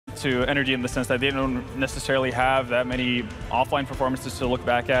to NRG in the sense that they don't necessarily have that many offline performances to look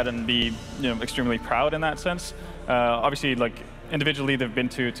back at and be extremely proud in that sense. Obviously, like individually, they've been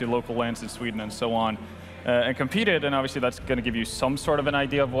to local lands in Sweden and so on. And competed, and obviously that's going to give you some sort of an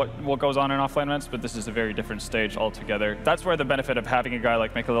idea of what goes on in offline events, but this is a very different stage altogether. That's where the benefit of having a guy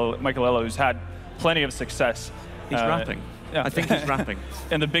like Maikelele, who's had plenty of success. He's rapping. Yeah. I think he's rapping.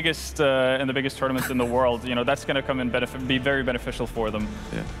 in the biggest tournaments in the world, that's going to come and be very beneficial for them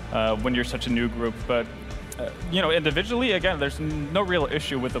when you're such a new group. But individually, again, there's no real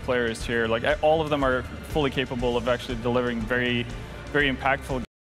issue with the players here. Like all of them are fully capable of actually delivering very, very impactful